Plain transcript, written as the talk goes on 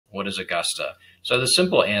What is Augusta? So the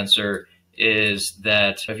simple answer is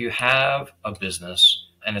that if you have a business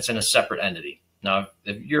and it's in a separate entity. Now,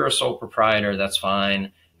 if you're a sole proprietor, that's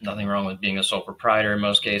fine. Nothing wrong with being a sole proprietor in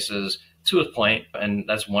most cases, to a point. And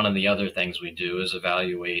that's one of the other things we do is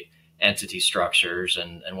evaluate entity structures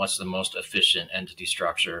and what's the most efficient entity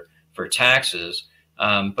structure for taxes.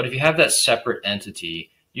 But if you have that separate entity,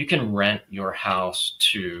 you can rent your house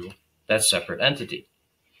to that separate entity.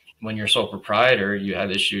 When you're a sole proprietor, you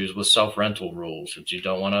have issues with self-rental rules, which you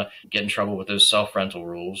don't want to get in trouble with those self-rental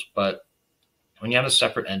rules. But when you have a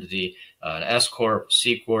separate entity, an S Corp,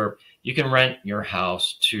 C Corp, you can rent your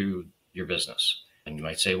house to your business. And you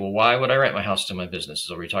might say, well, why would I rent my house to my business?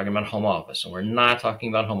 So we're talking about home office, and we're not talking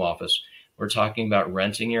about home office. We're talking about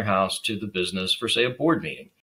renting your house to the business for, say, a board meeting.